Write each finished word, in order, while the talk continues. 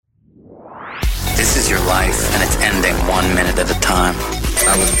your life, and it's ending 1 minute at a time.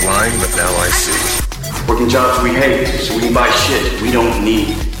 I was blind, but now I see. Working jobs we hate, so we can buy shit we don't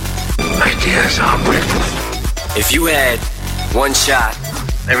need. Ideas are breakfast. If you had one shot,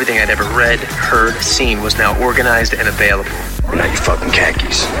 everything I'd ever read, heard, seen was now organized and available. Now you fucking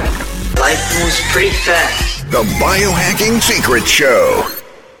khakis. Life moves pretty fast. The Biohacking Secret Show.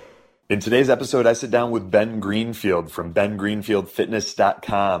 In today's episode, I sit down with Ben Greenfield from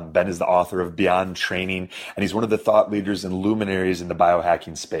bengreenfieldfitness.com. Ben is the author of Beyond Training, and he's one of the thought leaders and luminaries in the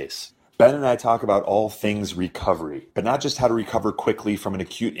biohacking space. Ben and I talk about all things recovery, but not just how to recover quickly from an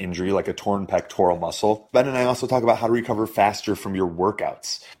acute injury like a torn pectoral muscle. Ben and I also talk about how to recover faster from your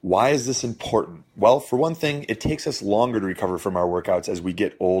workouts. Why is this important? Well, for one thing, it takes us longer to recover from our workouts as we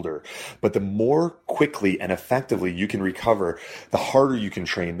get older. But the more quickly and effectively you can recover, the harder you can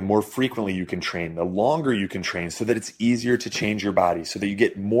train, the more frequently you can train, the longer you can train, so that it's easier to change your body, so that you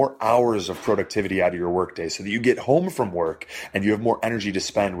get more hours of productivity out of your workday, so that you get home from work and you have more energy to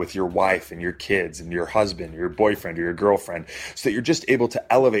spend with your wife and your kids and your husband, your boyfriend or your girlfriend, so that you're just able to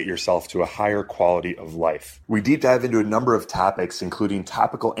elevate yourself to a higher quality of life. We deep dive into a number of topics, including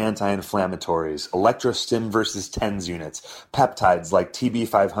topical anti-inflammatories, electrostim versus TENS units, peptides like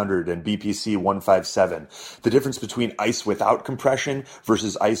TB500 and BPC157, the difference between ice without compression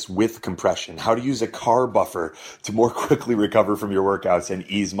versus ice with compression, how to use a car buffer to more quickly recover from your workouts and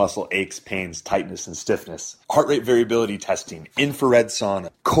ease muscle aches, pains, tightness, and stiffness, heart rate variability testing, infrared sauna,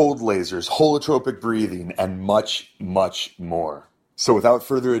 cold lasers, holotropic breathing, and much, much more. So without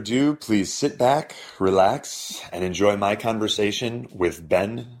further ado, please sit back, relax, and enjoy my conversation with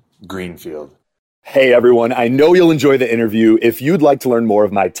Ben Greenfield. Hey everyone, I know you'll enjoy the interview. If you'd like to learn more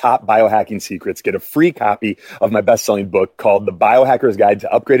of my top biohacking secrets, get a free copy of my best-selling book called The Biohacker's Guide to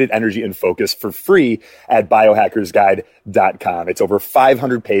Upgraded Energy and Focus for free at biohackersguide.com. It's over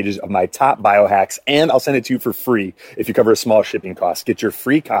 500 pages of my top biohacks, and I'll send it to you for free if you cover a small shipping cost. Get your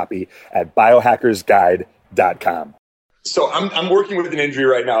free copy at biohackersguide.com. So I'm working with an injury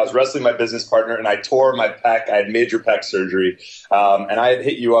right now. I was wrestling my business partner and I tore my pec. I had major pec surgery. And I had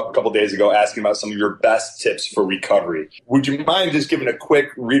hit you up a couple days ago asking about some of your best tips for recovery. Would you mind just giving a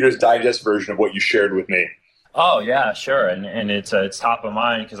quick Reader's Digest version of what you shared with me? Oh yeah, sure. And it's top of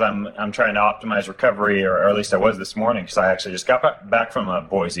mind because I'm trying to optimize recovery, or at least I was this morning, because I actually just got back from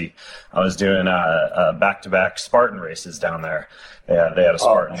Boise. I was doing back-to-back Spartan races down there. Yeah, they had a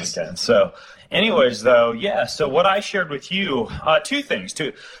Spartan weekend. So anyways, though, yeah, so what I shared with you, two things,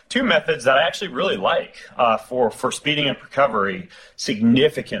 two methods that I actually really like for speeding up recovery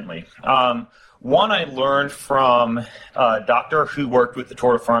significantly. One I learned from a doctor who worked with the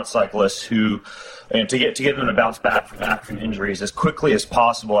Tour de France cyclists who, and to get them to bounce back from injuries as quickly as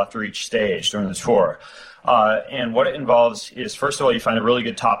possible after each stage during the tour. And what it involves is, first of all, you find a really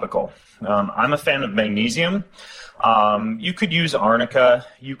good topical. I'm a fan of magnesium. You could use arnica.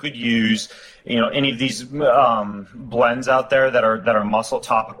 You could use, any of these blends out there that are muscle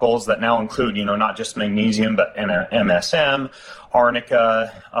topicals that now include, not just magnesium but MSM,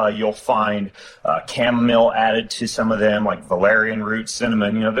 arnica. You'll find chamomile added to some of them, like valerian root,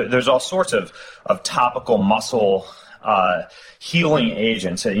 cinnamon. There's all sorts of topical muscle healing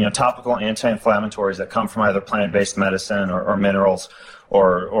agents. Topical anti-inflammatories that come from either plant-based medicine or minerals.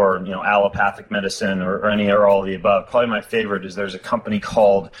 Or allopathic medicine or any or all of the above. Probably my favorite is there's a company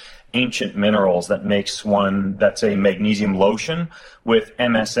called Ancient Minerals that makes one that's a magnesium lotion with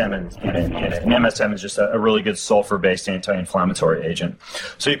MSM in it. And MSM is just a really good sulfur-based anti-inflammatory agent.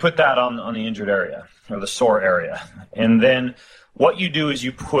 So you put that on the injured area or the sore area. And then what you do is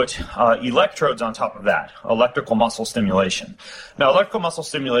you put electrodes on top of that, electrical muscle stimulation. Now, electrical muscle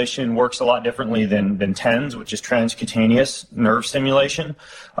stimulation works a lot differently than TENS, which is transcutaneous nerve stimulation,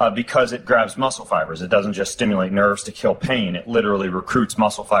 because it grabs muscle fibers. It doesn't just stimulate nerves to kill pain. It literally recruits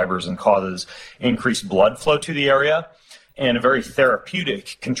muscle fibers and causes increased blood flow to the area and a very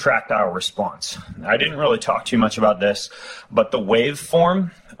therapeutic contractile response. I didn't really talk too much about this, but the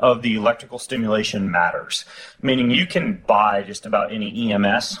waveform of the electrical stimulation matters, meaning you can buy just about any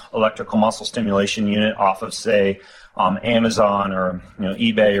EMS, electrical muscle stimulation unit, off of, say, Amazon or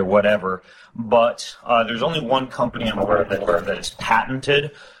eBay or whatever, but there's only one company I'm aware of that has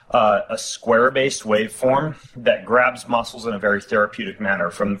patented a square-based waveform that grabs muscles in a very therapeutic manner,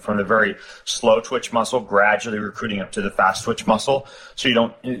 from the very slow twitch muscle gradually recruiting up to the fast twitch muscle. So you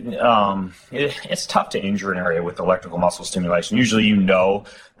don't, it's tough to injure an area with electrical muscle stimulation. Usually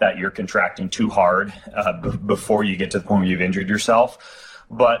that you're contracting too hard before you get to the point where you've injured yourself.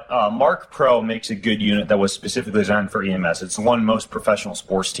 But Mark Pro makes a good unit that was specifically designed for EMS. It's the one most professional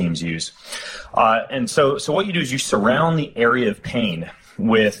sports teams use. And so what you do is you surround the area of pain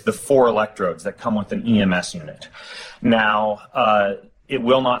with the 4 electrodes that come with an EMS unit. Now, it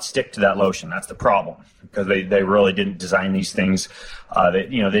will not stick to that lotion. That's the problem, because they really didn't design these things.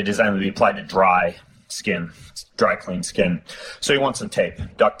 They designed them to be applied to dry skin, dry, clean skin. So you want some tape,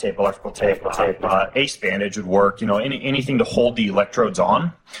 duct tape, electrical tape, ace bandage would work, anything to hold the electrodes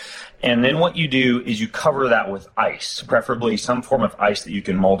on. And then what you do is you cover that with ice, preferably some form of ice that you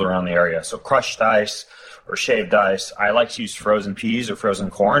can mold around the area. So crushed ice or shaved ice. I like to use frozen peas or frozen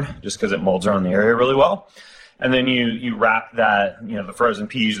corn just because it molds around the area really well. And then you wrap that, the frozen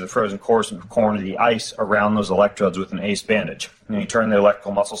peas or the frozen corn or the ice around those electrodes with an ace bandage. And you turn the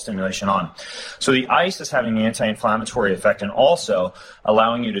electrical muscle stimulation on. So the ice is having an anti-inflammatory effect and also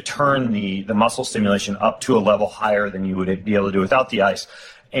allowing you to turn the muscle stimulation up to a level higher than you would be able to do without the ice.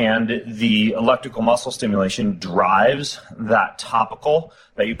 And the electrical muscle stimulation drives that topical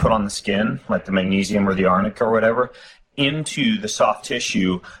that you put on the skin, like the magnesium or the arnica or whatever, into the soft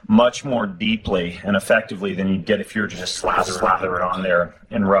tissue much more deeply and effectively than you'd get if you were to just slather it on there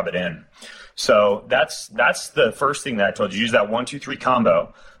and rub it in. So that's the first thing that I told you. Use that 1-2-3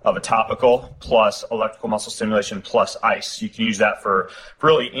 combo of a topical plus electrical muscle stimulation plus ice. You can use that for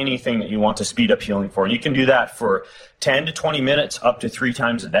really anything that you want to speed up healing for. And you can do that for 10 to 20 minutes up to 3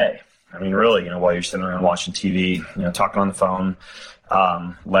 times a day. I mean, really, while you're sitting around watching TV, talking on the phone,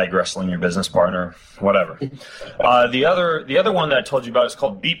 leg wrestling your business partner, whatever. The other one that I told you about is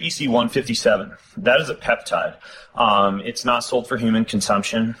called BPC 157. That is a peptide. It's not sold for human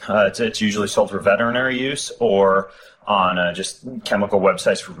consumption. It's usually sold for veterinary use or on just chemical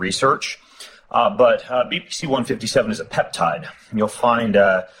websites for research. But BPC 157 is a peptide. You'll find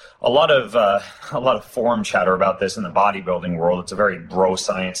a lot of forum chatter about this in the bodybuilding world. It's a very bro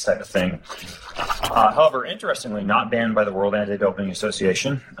science type of thing. However, interestingly, not banned by the World Anti-Doping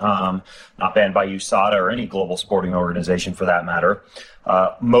Association, not banned by USADA or any global sporting organization for that matter.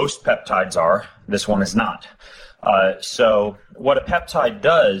 Most peptides are. This one is not. So what a peptide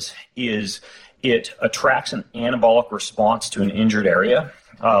does is it attracts an anabolic response to an injured area.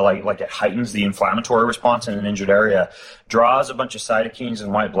 Like it heightens the inflammatory response in an injured area, draws a bunch of cytokines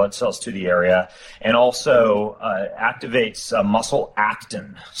and white blood cells to the area, and also activates muscle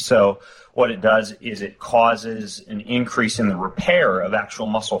actin. So what it does is it causes an increase in the repair of actual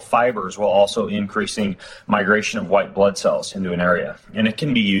muscle fibers while also increasing migration of white blood cells into an area. And it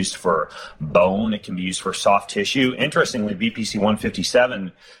can be used for bone, it can be used for soft tissue. Interestingly, BPC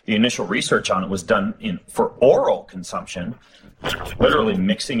 157, the initial research on it was done for oral consumption, literally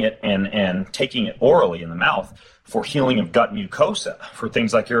mixing it and taking it orally in the mouth for healing of gut mucosa, for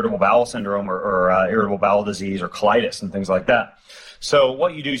things like irritable bowel syndrome or irritable bowel disease or colitis and things like that. So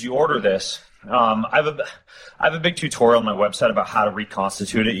what you do is you order this. I have a big tutorial on my website about how to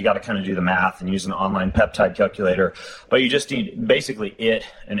reconstitute it. You got to kind of do the math and use an online peptide calculator. But you just need basically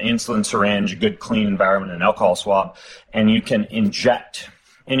an insulin syringe, a good clean environment, an alcohol swab, and you can inject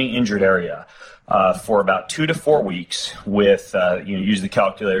any injured area for about 2 to 4 weeks with, use the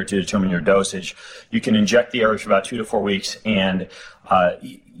calculator to determine your dosage. You can inject the area for about 2 to 4 weeks, and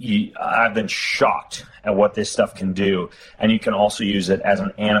I've been shocked at what this stuff can do. And you can also use it as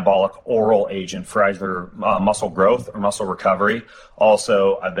an anabolic oral agent for either muscle growth or muscle recovery.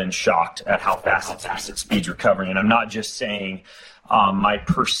 Also, I've been shocked at how fast it speeds recovery. And I'm not just saying my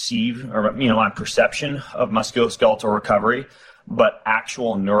perception of musculoskeletal recovery, but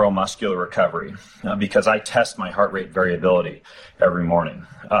actual neuromuscular recovery, because I test my heart rate variability every morning,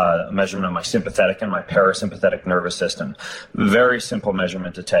 a measurement of my sympathetic and my parasympathetic nervous system. Very simple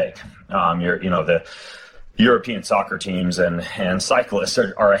measurement to take. The European soccer teams and cyclists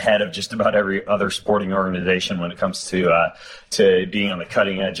are ahead of just about every other sporting organization when it comes to being on the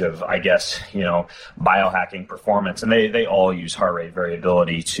cutting edge of, biohacking performance. And they all use heart rate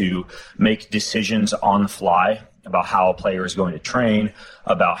variability to make decisions on the fly about how a player is going to train,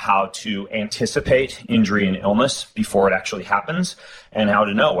 about how to anticipate injury and illness before it actually happens, and how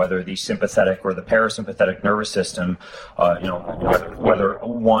to know whether the sympathetic or the parasympathetic nervous system, whether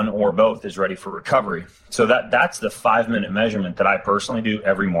one or both is ready for recovery. So that's the 5-minute measurement that I personally do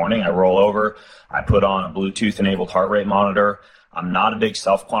every morning. I roll over, I put on a Bluetooth-enabled heart rate monitor. I'm not a big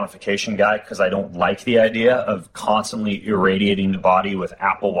self-quantification guy because I don't like the idea of constantly irradiating the body with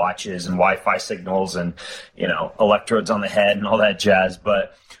Apple Watches and Wi-Fi signals and, electrodes on the head and all that jazz.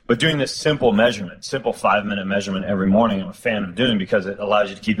 But doing this simple 5-minute measurement every morning, I'm a fan of doing because it allows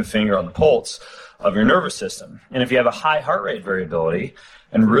you to keep a finger on the pulse of your nervous system. And if you have a high heart rate variability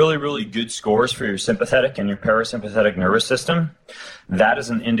and really, really good scores for your sympathetic and your parasympathetic nervous system, that is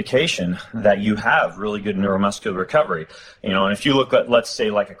an indication that you have really good neuromuscular recovery. And if you look at, let's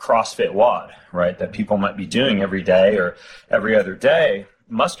say, like a CrossFit WOD, right, that people might be doing every day or every other day,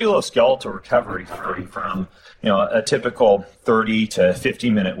 musculoskeletal recovery from, a typical 30 to 50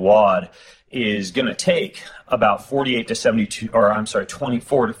 minute WOD is going to take about 24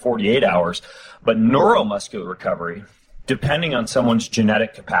 to 48 hours. But neuromuscular recovery, depending on someone's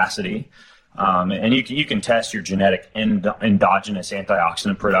genetic capacity, and you can test your genetic endogenous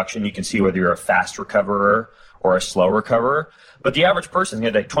antioxidant production. You can see whether you're a fast recoverer or a slow recoverer. But the average person is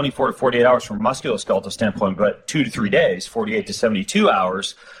going to take 24 to 48 hours from a musculoskeletal standpoint, but 2 to 3 days, 48 to 72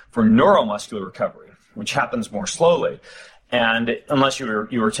 hours for neuromuscular recovery, which happens more slowly. And unless you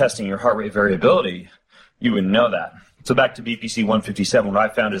were testing your heart rate variability, you wouldn't know that. So back to BPC 157, what I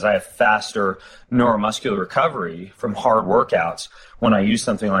found is I have faster neuromuscular recovery from hard workouts when I use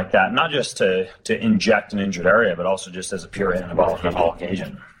something like that, not just to inject an injured area, but also just as a pure anabolic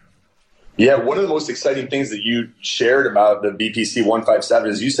agent. Yeah, one of the most exciting things that you shared about the BPC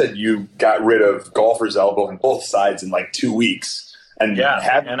 157 is you said you got rid of golfer's elbow on both sides in like 2 weeks. And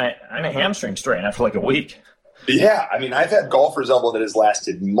and a hamstring strain after like a week. Yeah, I mean, I've had golfer's elbow that has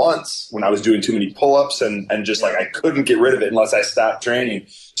lasted months when I was doing too many pull-ups and just like I couldn't get rid of it unless I stopped training.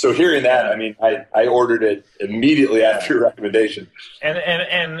 So hearing that, I mean, I ordered it immediately after your recommendation.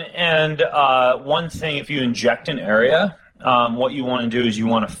 And one thing, if you inject an area, what you want to do is you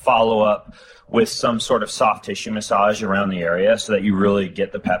want to follow up with some sort of soft tissue massage around the area so that you really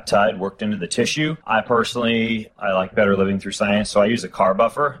get the peptide worked into the tissue. I like better living through science, so I use a car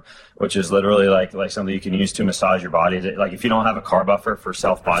buffer, which is literally like something you can use to massage your body. Like if you don't have a car buffer for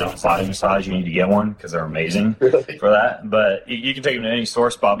self-body massage, you need to get one because they're amazing for that. But you can take them to any sore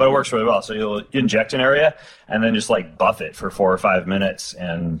spot, but it works really well. So you'll inject an area and then just like buff it for 4 or 5 minutes,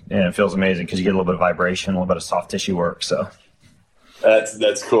 and it feels amazing because you get a little bit of vibration, a little bit of soft tissue work. So.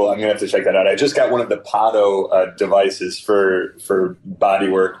 That's cool. I'm gonna have to check that out. I just got one of the Pado devices for body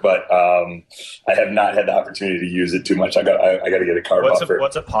work, but I have not had the opportunity to use it too much. I got to get a car buffer.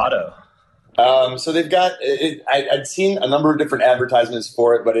 What's a Pado? So they've got it. I'd seen a number of different advertisements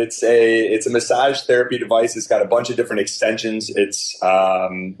for it, but it's a massage therapy device. It's got a bunch of different extensions. It's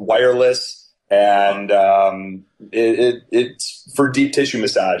wireless, and it's for deep tissue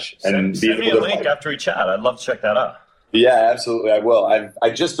massage. Send me a link after we chat. I'd love to check that out. Yeah, absolutely. I will.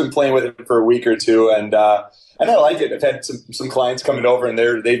 I've just been playing with it for a week or two, and I like it. I've had some clients coming over, and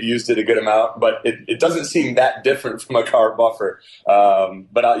they've used it a good amount, but it doesn't seem that different from a car buffer.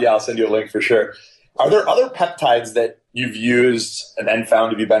 But I'll send you a link for sure. Are there other peptides that you've used and then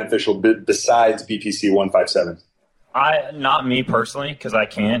found to be beneficial besides BPC 157? Not me personally, because I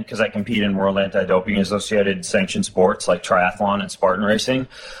compete in World Anti-Doping Associated sanctioned sports like triathlon and Spartan racing.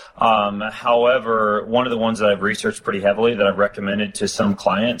 However, one of the ones that I've researched pretty heavily that I've recommended to some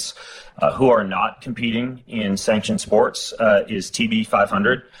clients who are not competing in sanctioned sports is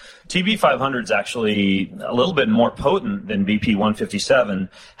TB500. TB500 is actually a little bit more potent than BP 157,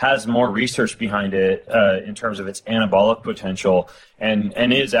 has more research behind it in terms of its anabolic potential,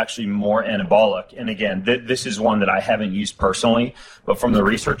 and is actually more anabolic. And again, this is one that I haven't used personally, but from the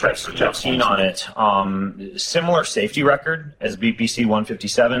research I've seen on it, similar safety record as BPC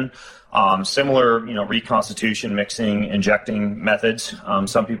 157. Similar, reconstitution, mixing, injecting methods.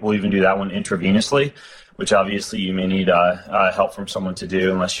 Some people even do that one intravenously, which obviously you may need help from someone to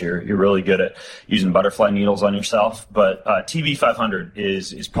do unless you're really good at using butterfly needles on yourself. But TB500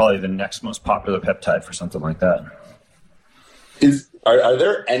 is probably the next most popular peptide for something like that. Are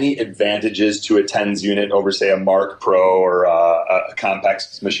there any advantages to a TENS unit over, say, a Mark Pro or a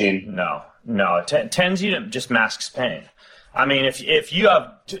Compex machine? No. TENS unit just masks pain. I mean, if you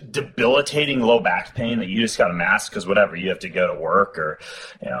have debilitating low back pain that you just got to mask because whatever, you have to go to work or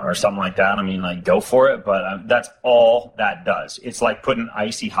something like that, I mean, like, go for it. But that's all that does. It's like putting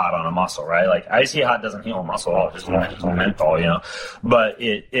icy hot on a muscle, right? Like, icy hot doesn't heal a muscle at all. It's just menthol, but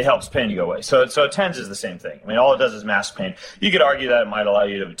it helps pain to go away. So TENS is the same thing. I mean, all it does is mask pain. You could argue that it might allow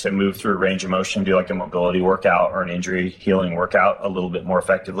you to move through range of motion, do like a mobility workout or an injury healing workout a little bit more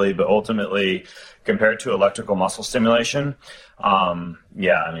effectively. But ultimately, compared to electrical muscle stimulation, I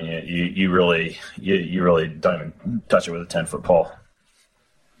mean, you really don't even touch it with a 10-foot pole.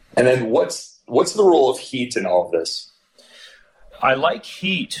 And then what's the role of heat in all of this? I like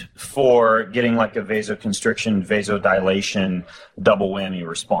heat for getting like a vasoconstriction, vasodilation, double whammy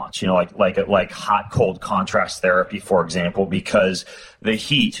response. Like hot cold contrast therapy, for example, because the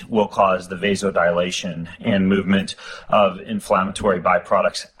heat will cause the vasodilation and movement of inflammatory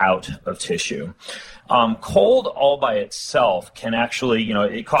byproducts out of tissue. Cold all by itself can actually,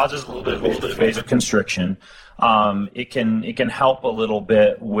 it causes a little bit of vasoconstriction. It can help a little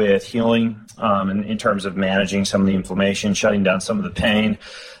bit with healing in terms of managing some of the inflammation, shutting down some of the pain.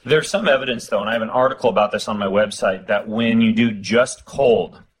 There's some evidence, though, and I have an article about this on my website, that when you do just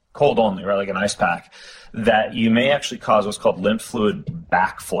cold only, right, like an ice pack, that you may actually cause what's called lymph fluid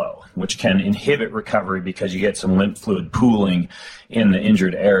backflow, which can inhibit recovery because you get some lymph fluid pooling in the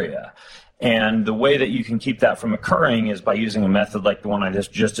injured area. And the way that you can keep that from occurring is by using a method like the one I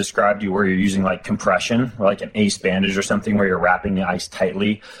just described to you, where you're using like compression, or like an ACE bandage or something, where you're wrapping the ice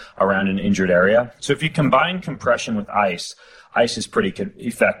tightly around an injured area. So if you combine compression with ice is pretty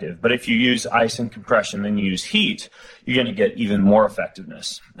effective. But if you use ice and compression, then you use heat, you're going to get even more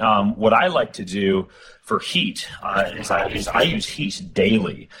effectiveness. What I like to do for heat is I use heat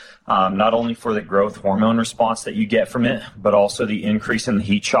daily, not only for the growth hormone response that you get from it, but also the increase in the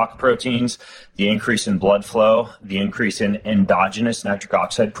heat shock proteins, the increase in blood flow, the increase in endogenous nitric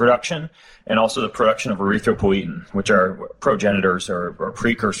oxide production, and also the production of erythropoietin, which are progenitors or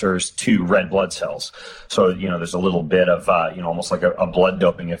precursors to red blood cells. So, there's a little bit of, almost like a blood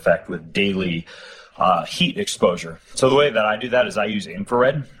doping effect with daily heat exposure. So the way that I do that is I use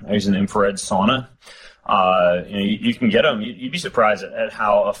infrared. I use an infrared sauna. You can get them. You'd be surprised at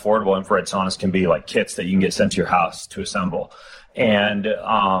how affordable infrared saunas can be, like kits that you can get sent to your house to assemble. And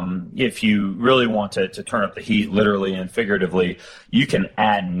if you really want to turn up the heat, literally and figuratively, you can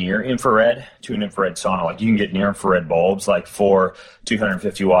add near infrared to an infrared sauna. Like you can get near infrared bulbs, like for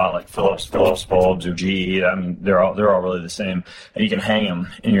 250 watt, like Philips bulbs or GE. I mean, they're all really the same, and you can hang them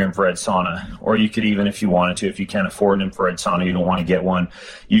in your infrared sauna. Or you could even, if you wanted to, if you can't afford an infrared sauna, you don't want to get one,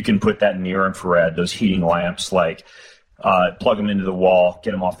 you can put that near infrared, those heating lamps, like plug them into the wall,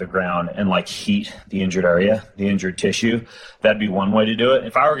 get them off the ground, and like heat the injured area, the injured tissue. That'd be one way to do it.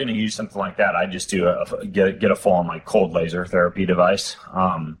 If I were going to use something like that, I'd just do get a full-on like cold laser therapy device,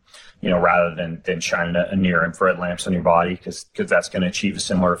 rather than shining a near infrared lamps on your body, because that's going to achieve a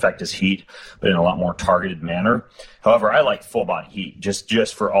similar effect as heat, but in a lot more targeted manner. However, I like full body heat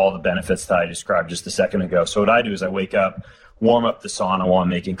just for all the benefits that I described just a second ago. So what I do is I wake up, warm up the sauna while I'm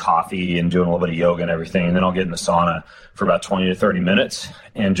making coffee and doing a little bit of yoga and everything. And then I'll get in the sauna for about 20 to 30 minutes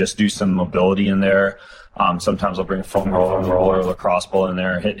and just do some mobility in there. Sometimes I'll bring a foam roller or lacrosse ball in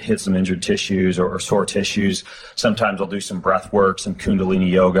there, hit some injured tissues or sore tissues. Sometimes I'll do some breath work, some Kundalini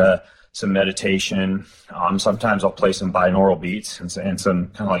yoga, some meditation. Sometimes I'll play some binaural beats and some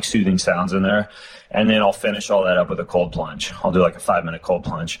kind of like soothing sounds in there. And then I'll finish all that up with a cold plunge. I'll do like a 5-minute cold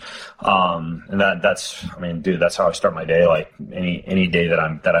plunge. And that's how I start my day. Like any day that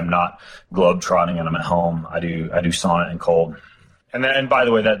I'm not globetrotting and I'm at home, I do sauna and cold. And by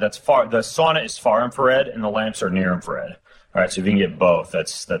the way, the sauna is far infrared and the lamps are near infrared. All right. So if you can get both,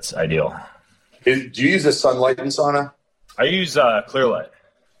 that's ideal. Do you use a sunlight in sauna? I use Clearlight.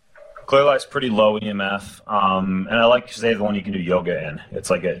 Clearlight's pretty low EMF, and I like to say the one you can do yoga in. It's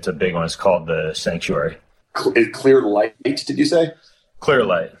a big one. It's called the Sanctuary. Clear light, did you say?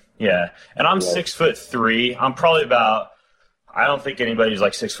 Clearlight, yeah. And I'm 6'3". I'm probably I don't think anybody who's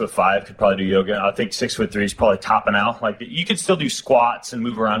like 6'5" could probably do yoga. I think 6'3" is probably topping out. Like you could still do squats and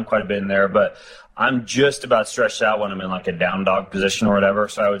move around quite a bit in there, but I'm just about stretched out when I'm in like a down dog position or whatever.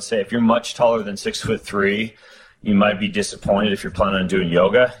 So I would say if you're much taller than 6'3", you might be disappointed if you're planning on doing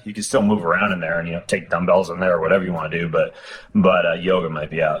yoga. You can still move around in there and take dumbbells in there or whatever you want to do, but yoga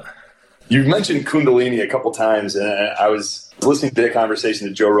might be out. You've mentioned Kundalini a couple times, and I was listening to the conversation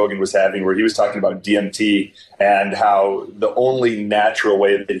that Joe Rogan was having where he was talking about DMT and how the only natural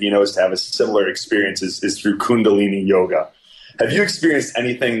way that he knows to have a similar experience is through Kundalini yoga. Have you experienced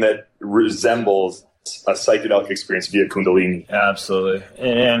anything that resembles a psychedelic experience via Kundalini? Absolutely,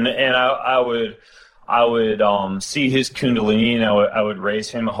 and I would see his Kundalini, and I would raise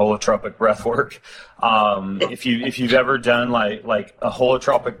him a holotropic breath work. If you've ever done like a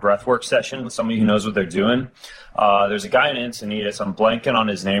holotropic breath work session with somebody who knows what they're doing, there's a guy in Encinitas, I'm blanking on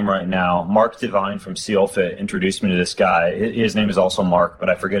his name right now. Mark Devine from SealFit introduced me to this guy. His name is also Mark, but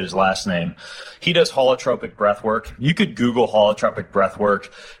I forget his last name. He does holotropic breath work. You could Google holotropic breath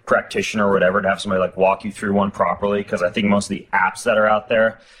work practitioner or whatever to have somebody like walk you through one properly, because I think most of the apps that are out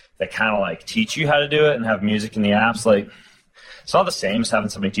there that kind of like teach you how to do it and have music in the apps, like it's not the same as having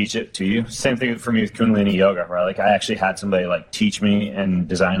somebody teach it to you. Same thing for me with Kundalini yoga, right? Like I actually had somebody like teach me and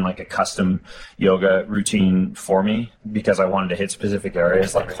design like a custom yoga routine for me because I wanted to hit specific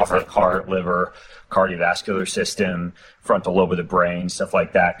areas like heart, liver, cardiovascular system, frontal lobe of the brain, stuff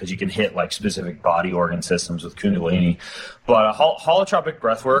like that, because you can hit like specific body organ systems with Kundalini. But holotropic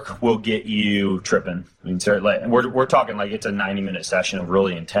breath work will get you tripping. I mean, we're talking like it's a 90-minute session of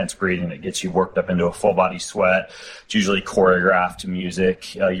really intense breathing that gets you worked up into a full body sweat. It's usually choreographed to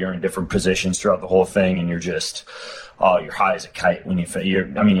music. You're in different positions throughout the whole thing, and you're just you're high as a kite when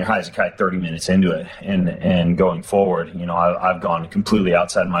you're high as a kite 30 minutes into it, and going forward, I've gone completely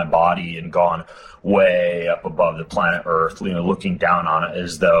outside my body and gone way up above the planet Earth, looking down on it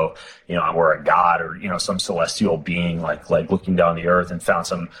as though, I were a god or, some celestial being, like looking down the earth, and found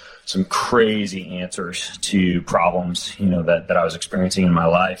some crazy answers to problems, that I was experiencing in my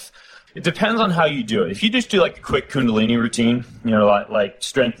life. It depends on how you do it. If you just do like a quick Kundalini routine, like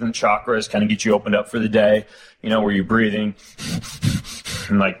strengthen chakras, kind of get you opened up for the day, where you're breathing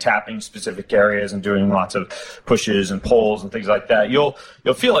and like tapping specific areas and doing lots of pushes and pulls and things like that, you'll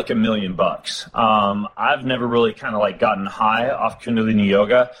feel like $1,000,000. I've never really kind of like gotten high off Kundalini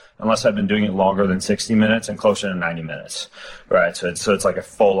yoga unless I've been doing it longer than 60 minutes and closer to 90 minutes, right? So it's like a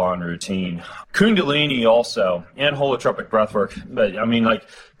full-on routine. Kundalini also, and holotropic breathwork, but I mean like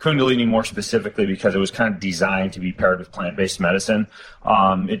Kundalini more specifically because it was kind of designed to be paired with plant-based medicine.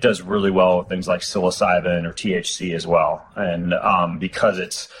 It does really well with things like psilocybin or THC as well, and because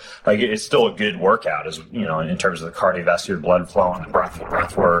it's still a good workout, as in terms of the cardiovascular blood flow and the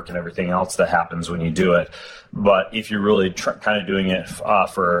breath work and everything else that happens when you do it. But if you're really kind of doing it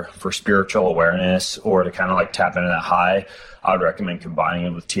for spiritual awareness or to kind of like tap into that high, I would recommend combining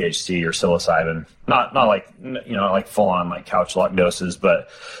it with THC or psilocybin. Not like like full on like couch lock doses, but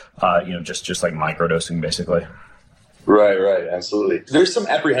just like microdosing basically. Right, absolutely. There's some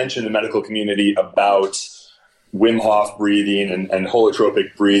apprehension in the medical community about Wim Hof breathing and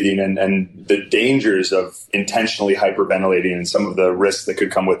holotropic breathing and the dangers of intentionally hyperventilating and some of the risks that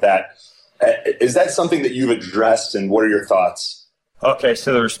could come with that. Is that something that you've addressed, and what are your thoughts? Okay,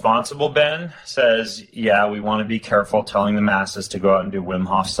 so the responsible Ben says, yeah, we want to be careful telling the masses to go out and do Wim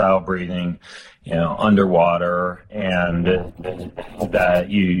Hof style breathing, underwater, and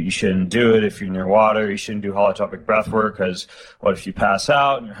that you shouldn't do it if you're near water. You shouldn't do holotropic breath work, because what if you pass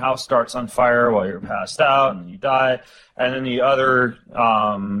out and your house starts on fire while you're passed out and you die? And then the other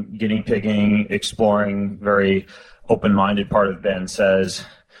guinea pigging, exploring, very open-minded part of Ben says,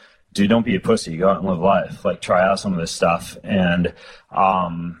 dude, don't be a pussy. Go out and live life. Like, try out some of this stuff. And,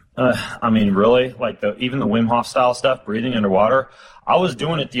 really, like even the Wim Hof style stuff, breathing underwater, I was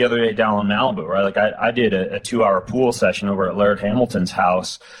doing it the other day down in Malibu, right? Like I did a 2-hour pool session over at Laird Hamilton's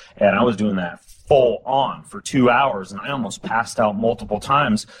house, and I was doing that full on for 2 hours, and I almost passed out multiple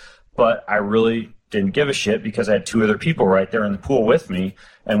times, but I really didn't give a shit because I had 2 other people right there in the pool with me,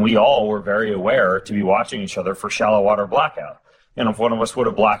 and we all were very aware to be watching each other for shallow water blackout. And if one of us would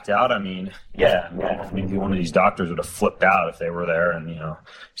have blacked out, maybe one of these doctors would have flipped out if they were there, and,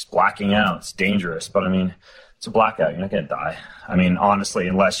 it's blacking out. It's dangerous. But, it's a blackout. You're not going to die. Honestly,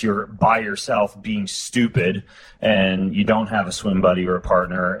 unless you're by yourself being stupid and you don't have a swim buddy or a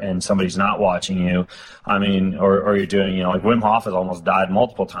partner and somebody's not watching you, or you're doing, like Wim Hof has almost died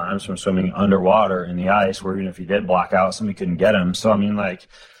multiple times from swimming underwater in the ice, where even if he did black out, somebody couldn't get him. So,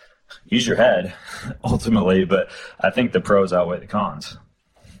 use your head ultimately, but I think the pros outweigh the cons.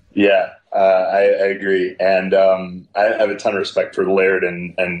 Yeah, I agree. And I have a ton of respect for Laird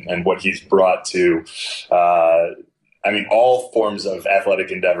and what he's brought to, all forms of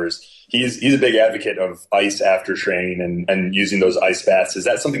athletic endeavors. He's a big advocate of ice after training and using those ice baths. Is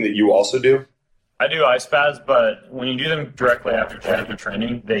that something that you also do? I do ice baths, but when you do them directly after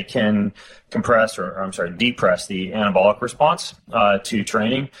training, they can depress the anabolic response to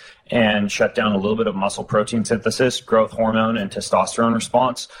training and shut down a little bit of muscle protein synthesis, growth hormone, and testosterone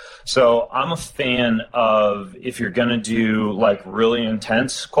response. So I'm a fan of, if you're going to do like really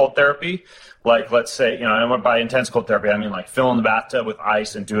intense cold therapy, like let's say, by intense cold therapy, I mean like filling the bathtub with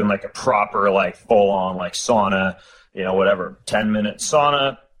ice and doing like a proper like full on like sauna, 10-minute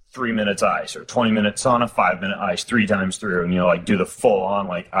sauna, 3 minutes ice, or 20 minutes sauna, 5-minute ice, 3 times through, and do the full on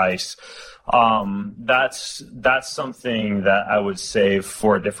like ice. That's something that I would save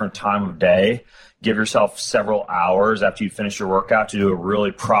for a different time of day. Give yourself several hours after you finish your workout to do a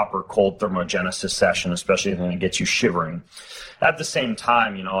really proper cold thermogenesis session, especially if it gets you shivering. At the same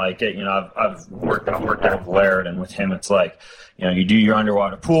time, I've worked out with Laird, and with him, it's like, you do your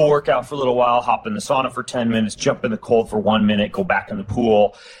underwater pool workout for a little while, hop in the sauna for 10 minutes, jump in the cold for 1 minute, go back in the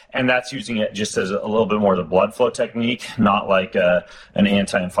pool. And that's using it just as a little bit more of the blood flow technique, not like an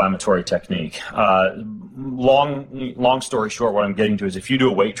anti-inflammatory technique. Long story short, what I'm getting to is if you do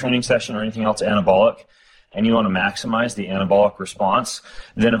a weight training session or anything else anabolic, and you want to maximize the anabolic response,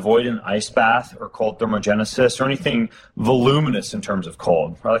 then avoid an ice bath or cold thermogenesis or anything voluminous in terms of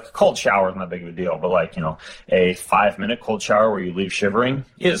cold. Like a cold shower is not big of a deal, but like, a 5-minute cold shower where you leave shivering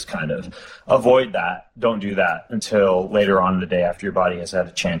is kind of. Avoid that. Don't do that until later on in the day after your body has had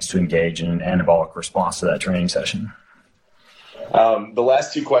a chance to engage in an anabolic response to that training session. The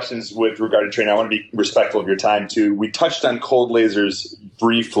last two questions with regard to training, I want to be respectful of your time too. We touched on cold lasers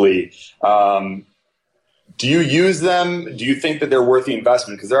briefly. Do you use them? Do you think that they're worth the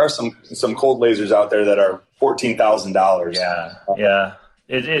investment? Because there are some cold lasers out there that are $14,000. Yeah.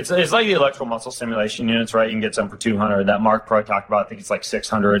 It's like the electrical muscle stimulation units, right? You can get some for $200. That Mark Pro talked about, I think it's like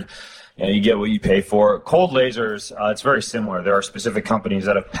 $600. You get what you pay for. Cold lasers, it's very similar. There are specific companies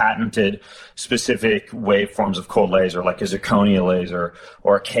that have patented specific waveforms of cold laser, like a zirconia laser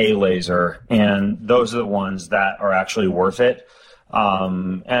or a K laser, and those are the ones that are actually worth it.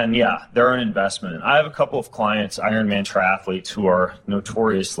 And yeah, they're an investment. I have a couple of clients, Ironman triathletes, who are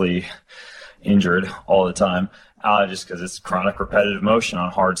notoriously injured all the time. Just because it's chronic repetitive motion on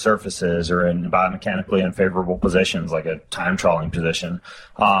hard surfaces or in biomechanically unfavorable positions, like a time trialing position.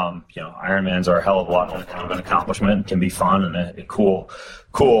 Ironmans are a hell of a lot of an accomplishment and can be fun and a cool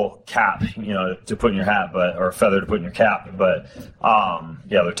cap, to put in your hat, or a feather to put in your cap. But,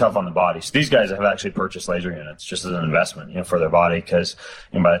 they're tough on the body. So these guys have actually purchased laser units just as an investment, for their body. Because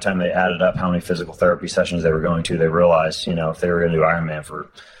by the time they added up how many physical therapy sessions they were going to, they realized, if they were going to do Ironman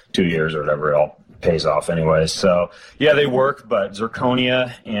for 2 years or whatever, it all pays off anyways. So yeah, they work, but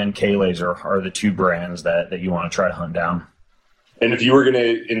Zirconia and K Laser are the two brands that you want to try to hunt down. And if you were going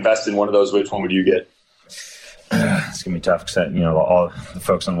to invest in one of those, which one would you get? It's going to be tough because, all the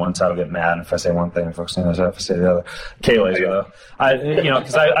folks on one side will get mad if I say one thing, and folks on the other side if I say the other. K Laser though.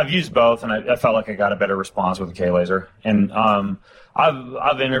 Because I've used both and I felt like I got a better response with the K Laser. And,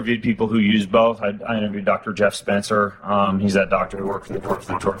 I've interviewed people who use both. I interviewed Dr. Jeff Spencer. He's that doctor who worked for the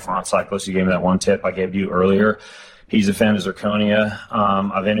Tour de France cyclist. He gave me that one tip I gave you earlier. He's a fan of Zirconia.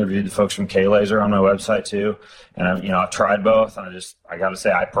 I've interviewed the folks from K Laser on my website too, and I've tried both. And I got to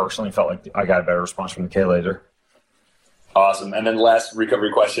say, I personally felt like I got a better response from the K Laser. Awesome. And then last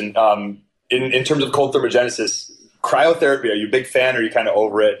recovery question: in terms of cold thermogenesis, cryotherapy. Are you a big fan, or are you kind of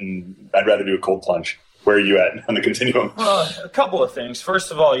over it? And I'd rather do a cold plunge. Where are you at on the continuum? A couple of things. First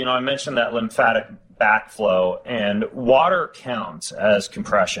of all, I mentioned that lymphatic backflow, and water counts as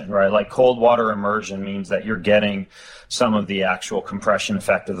compression, right? Like cold water immersion means that you're getting some of the actual compression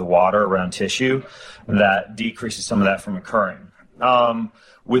effect of the water around tissue that decreases some of that from occurring.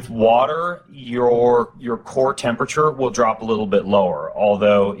 With water, your core temperature will drop a little bit lower,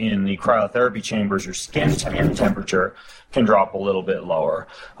 although in the cryotherapy chambers, your skin temperature can drop a little bit lower.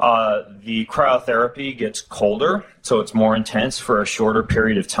 The cryotherapy gets colder, so it's more intense for a shorter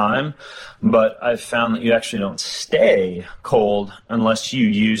period of time, but I've found that you actually don't stay cold unless you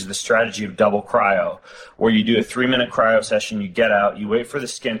use the strategy of double cryo, where you do a 3-minute cryo session, you get out, you wait for the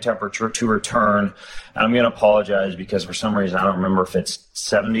skin temperature to return. And I'm going to apologize because for some reason I don't remember if it's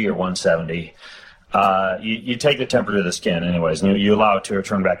 70 or 170. You take the temperature of the skin anyways, and you allow it to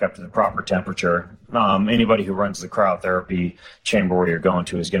return back up to the proper temperature. Anybody who runs the cryotherapy chamber where you're going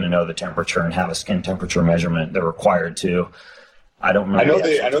to is going to know the temperature and have a skin temperature measurement they're required to. I don't remember.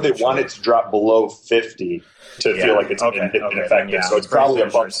 I know they want it to drop below 50 to feel like it's effective. Yeah, so it's probably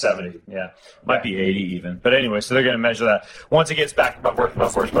above 70. Yeah, might be 80 even. But anyway, so they're going to measure that. Once it gets back above where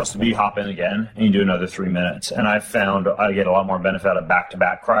it's supposed to be, hop in again, and you do another 3 minutes. And I've found I get a lot more benefit out of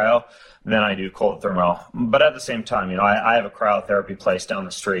back-to-back cryo than I do cold thermal. But at the same time, I have a cryotherapy place down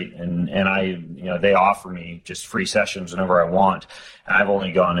the street, and they offer me just free sessions whenever I want. And I've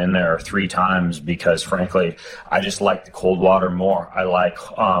only gone in there 3 times because, frankly, I just like the cold water more. I like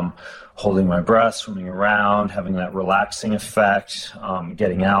holding my breath, swimming around, having that relaxing effect,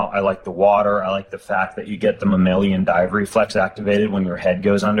 getting out. I like the water. I like the fact that you get the mammalian dive reflex activated when your head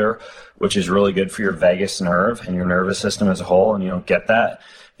goes under, which is really good for your vagus nerve and your nervous system as a whole, and you don't get that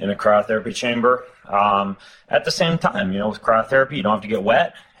in a cryotherapy chamber. At the same time, with cryotherapy, you don't have to get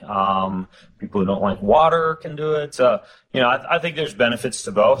wet. People who don't like water can do it. So, I think there's benefits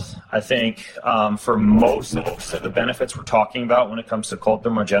to both. I think for most of the benefits we're talking about when it comes to cold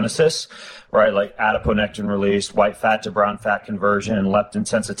thermogenesis, right, like adiponectin release, white fat to brown fat conversion, leptin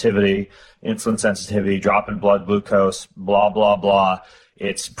sensitivity, insulin sensitivity, drop in blood glucose, blah, blah, blah.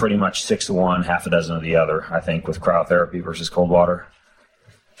 It's pretty much 6 to 1, half a dozen of the other, I think, with cryotherapy versus cold water.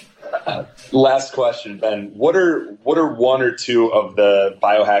 Last question, Ben. What are 1 or 2 of the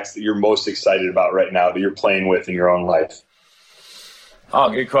biohacks that you're most excited about right now that you're playing with in your own life? Oh,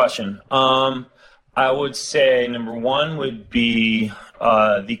 good question. I would say number one would be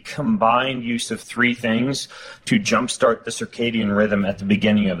the combined use of three things to jumpstart the circadian rhythm at the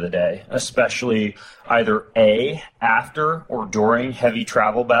beginning of the day, especially either A, after or during heavy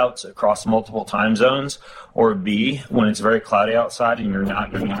travel bouts across multiple time zones, or B, when it's very cloudy outside and you're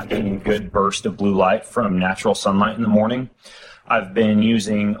not getting a good burst of blue light from natural sunlight in the morning. I've been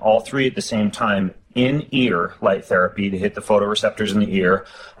using all three at the same time in-ear light therapy to hit the photoreceptors in the ear.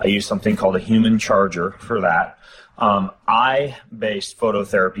 I use something called a human charger for that. Eye-based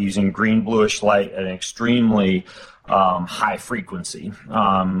phototherapy using green-bluish light at an extremely high frequency.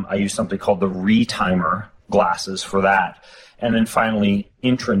 I use something called the retimer glasses for that. And then finally,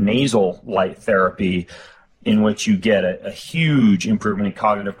 intranasal light therapy, in which you get a huge improvement in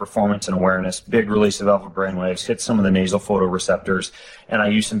cognitive performance and awareness, big release of alpha brainwaves, hit some of the nasal photoreceptors, and I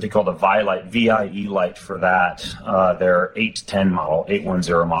use something called the VIE light for that. Their 810 model,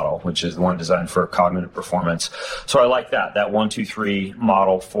 810 model, which is the one designed for cognitive performance. So I like that 1, 2, 3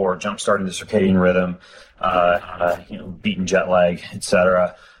 model for jumpstarting the circadian rhythm, beating jet lag,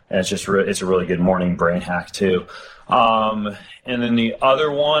 etc. And it's just it's a really good morning brain hack too. And then the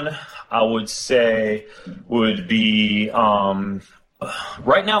other one I would say would be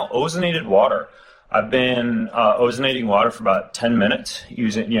right now ozonated water. I've been ozonating water for about 10 minutes,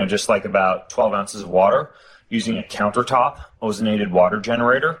 using just like about 12 ounces of water, using a countertop ozonated water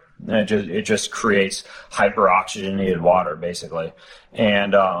generator. And it just creates hyperoxygenated water basically.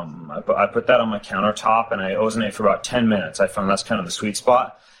 And I put that on my countertop and I ozonate for about 10 minutes. I found that's kind of the sweet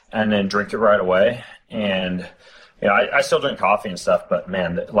spot, and then drink it right away. And I still drink coffee and stuff, but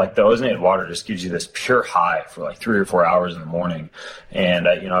man, like the ozonated water just gives you this pure high for like 3 or 4 hours in the morning. And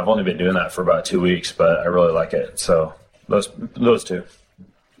I've only been doing that for about 2 weeks, but I really like it. So those two.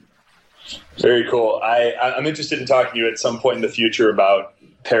 Very cool. I'm interested in talking to you at some point in the future about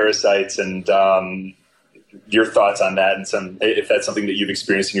parasites and your thoughts on that, and if that's something that you've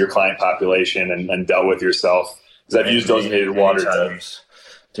experienced in your client population and dealt with yourself. Because I've used ozonated water.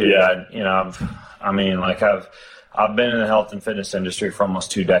 Dude, yeah. I've been in the health and fitness industry for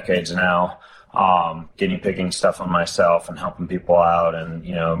almost 2 decades now, guinea pigging stuff on myself and helping people out, and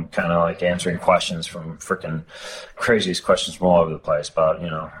kind of like answering questions from freaking craziest questions from all over the place about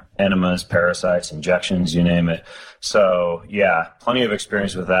enemas, parasites, injections, you name it. So yeah, plenty of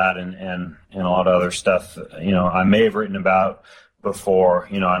experience with that, and a lot of other stuff I may have written about before.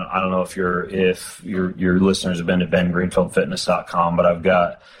 I don't know if your listeners have been to bengreenfieldfitness.com, but I've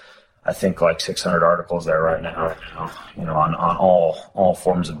got, I think, like 600 articles there right now, on all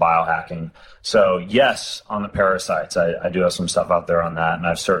forms of biohacking. So yes, on the parasites, I do have some stuff out there on that. And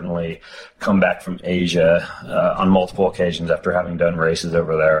I've certainly come back from Asia on multiple occasions after having done races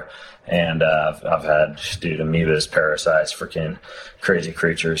over there. And I've had, amoebas, parasites, freaking crazy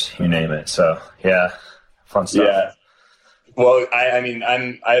creatures, you name it. So yeah, fun stuff. Yeah. Well, I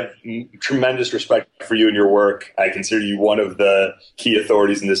have tremendous respect for you and your work. I consider you one of the key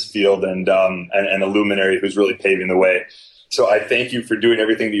authorities in this field and a luminary who's really paving the way. So I thank you for doing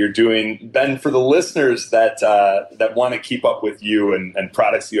everything that you're doing. Ben, for the listeners that want to keep up with you and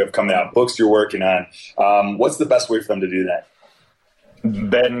products you have coming out, books you're working on, what's the best way for them to do that?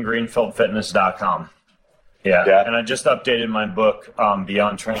 bengreenfieldfitness.com. Yeah, and I just updated my book,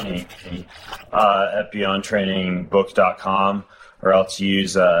 Beyond Training, at beyondtrainingbook.com, or else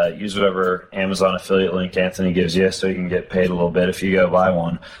use whatever Amazon affiliate link Anthony gives you, so you can get paid a little bit if you go buy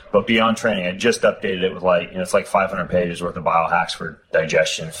one. But Beyond Training, I just updated it with it's like 500 pages worth of biohacks for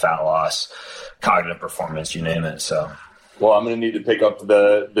digestion, fat loss, cognitive performance, you name it. So. Well, I'm going to need to pick up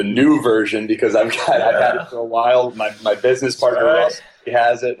the new version because I've had it for a while. My business partner also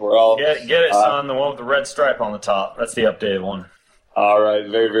has it. We're all get it, son. The one with the red stripe on the top. That's the updated one. All right,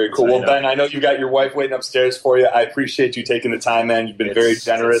 very, very cool. Well, Ben, I know you got your wife waiting upstairs for you. I appreciate you taking the time, man. You've been very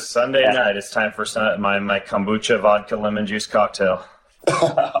generous. It's Sunday night. It's time for my kombucha vodka lemon juice cocktail.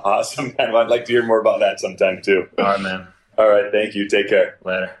 Awesome, man. Well, I'd like to hear more about that sometime too. All right, man. All right, thank you. Take care.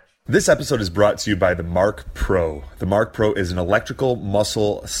 Later. This episode is brought to you by the Mark Pro. The Mark Pro is an electrical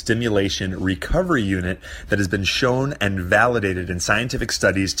muscle stimulation recovery unit that has been shown and validated in scientific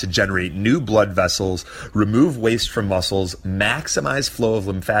studies to generate new blood vessels, remove waste from muscles, maximize flow of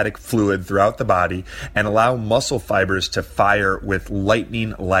lymphatic fluid throughout the body, and allow muscle fibers to fire with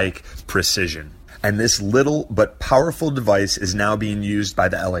lightning-like precision. And this little but powerful device is now being used by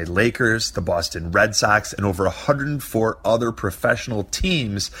the LA Lakers, the Boston Red Sox, and over 104 other professional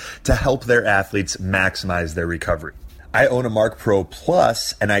teams to help their athletes maximize their recovery. I own a Mark Pro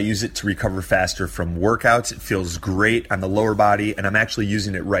Plus, and I use it to recover faster from workouts. It feels great on the lower body, and I'm actually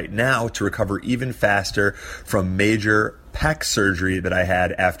using it right now to recover even faster from major pec surgery that I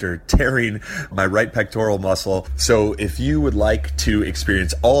had after tearing my right pectoral muscle. So if you would like to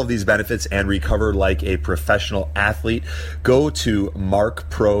experience all of these benefits and recover like a professional athlete, go to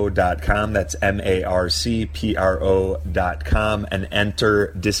markpro.com. That's marcpro.com and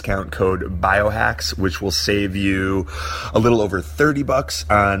enter discount code Biohacks, which will save you a little over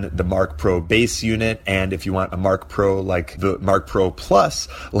 $30 on the Mark Pro base unit. And if you want a Mark Pro like the Mark Pro Plus,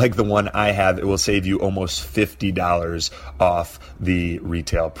 like the one I have, it will save you almost $50 off the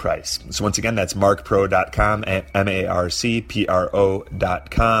retail price. So once again, that's markpro.com at marcpro.com,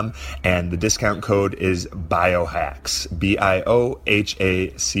 and the discount code is Biohacks, BIOHACKS.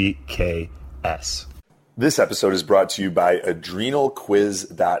 This episode is brought to you by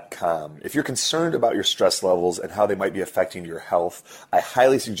adrenalquiz.com. If you're concerned about your stress levels and how they might be affecting your health, I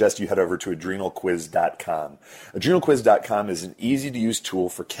highly suggest you head over to adrenalquiz.com. Adrenalquiz.com is an easy-to-use tool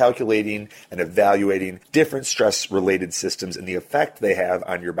for calculating and evaluating different stress-related systems and the effect they have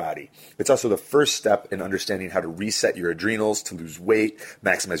on your body. It's also the first step in understanding how to reset your adrenals to lose weight,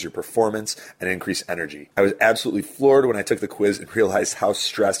 maximize your performance, and increase energy. I was absolutely floored when I took the quiz and realized how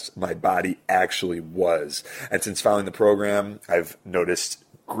stressed my body actually was. And since following the program, I've noticed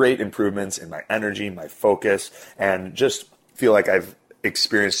great improvements in my energy, my focus, and just feel like I've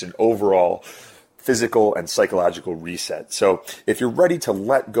experienced an overall physical and psychological reset. So if you're ready to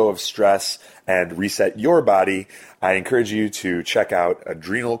let go of stress and reset your body, I encourage you to check out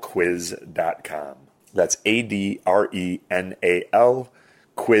adrenalquiz.com. That's ADRENAL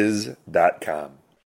quiz.com.